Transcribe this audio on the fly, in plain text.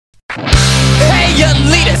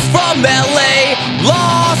from L.A.,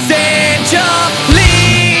 Los Angeles,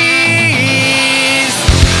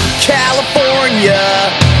 California.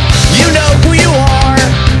 You know who you are.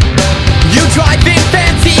 You drive in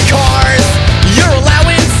fancy cars. Your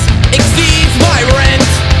allowance exceeds my rent.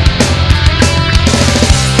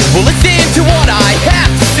 Well, listen to what I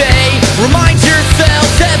have to say. Remind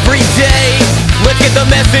yourselves every day. Let's get the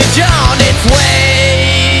message on its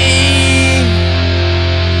way.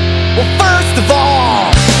 Well, first of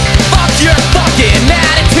all, fuck your fucking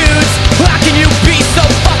attitudes. How can you be so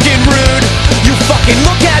fucking rude? You fucking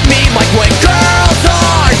look at me like when girls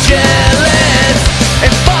are jealous.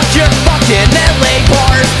 And fuck your fucking LA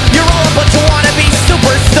bars. You're all a bunch of wannabe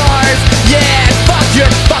superstars. Yeah, and fuck your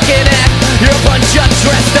fucking act. You're a bunch of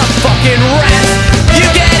dressed up fucking rats. You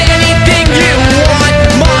get anything you want.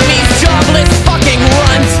 Mommy's jobless fucking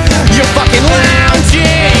runts. You're fucking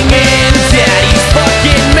lounging in daddy's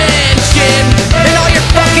fucking mansion. And all your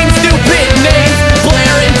fucking stupid names.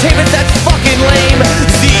 Blaire and Titus, that's fucking lame.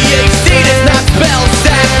 Z-A-C does not spell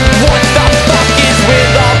Zack. What the fuck is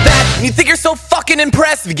with all that? And you think you're so fucking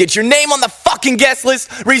impressed if you get your name on the fucking guest list.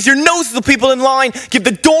 Raise your nose to the people in line. Give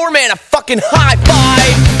the doorman a fucking high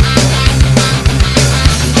five.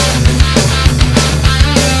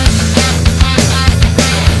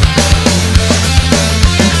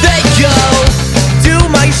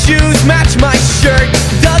 Shoes match my shirt.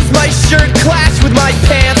 Does my shirt clash with my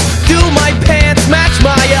pants? Do my pants match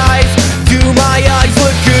my eyes? Do my eyes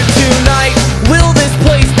look good tonight? Will this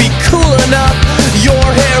place be cool enough? Your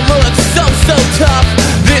hair looks so tough.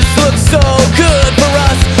 This looks so good for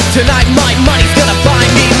us. Tonight my money's gonna buy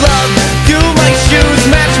me love. Do my shoes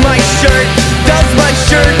match my shirt? Does my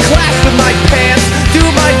shirt clash with my pants? Do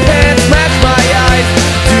my pants match my eyes?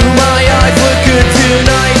 Do my eyes look good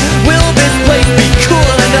tonight? Will this place be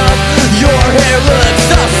cool enough? Your hair looks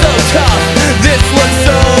so tough. This looks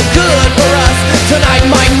so good for us. Tonight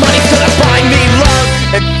my money's gonna buy me love.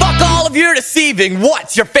 And fuck all of your deceiving.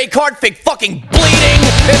 What's your fake heart, fake fucking bleeding?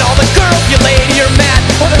 And all the girls you lay to your mat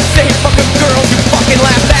are the same fucking girls you fucking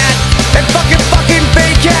laugh at. And fucking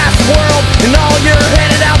fake ass world. And all your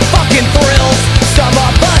headed out fucking thrills. Some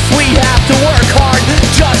of us, we have to work hard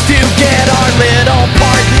just to get our little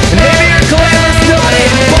part. And maybe your glamour's not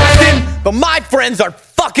in Boston, but my friends are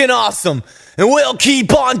fucking awesome. And we'll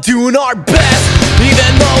keep on doing our best,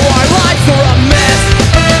 even though our lives are a mess.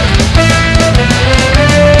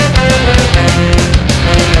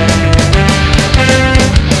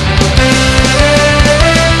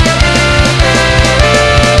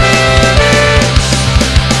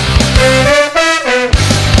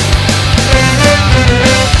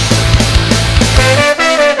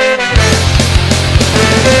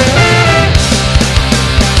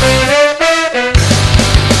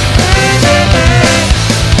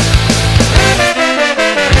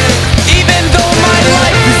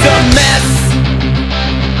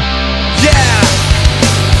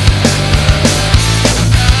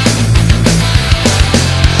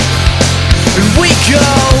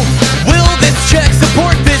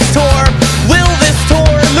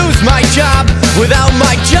 Without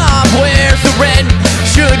my job, where's the rent?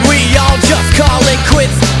 Should we all just call it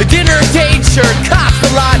quits? The dinner date sure costs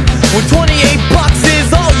a lot. When 28 bucks is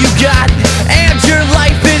all you got, and your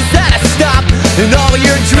life is at a stop, and all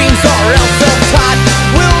your dreams are else self-taught.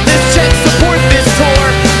 Will this check support this tour?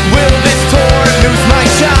 Will this tour lose my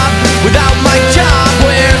job? Without my job,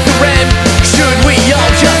 where's the rent? Should we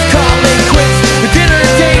all just call it quits? The dinner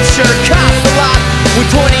date sure costs a lot. When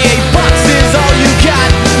 28 bucks is all you got,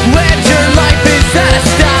 and your life is at a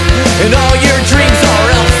stop, and all your dreams are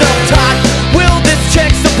else self-taught. Will this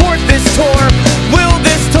check support this tour? Will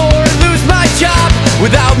this tour lose my job?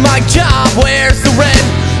 Without my job, where's the rent?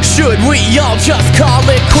 Should we all just call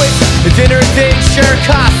it quits? The dinner date sure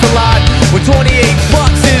costs a lot. When 28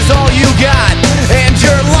 bucks is all you got, and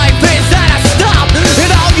your life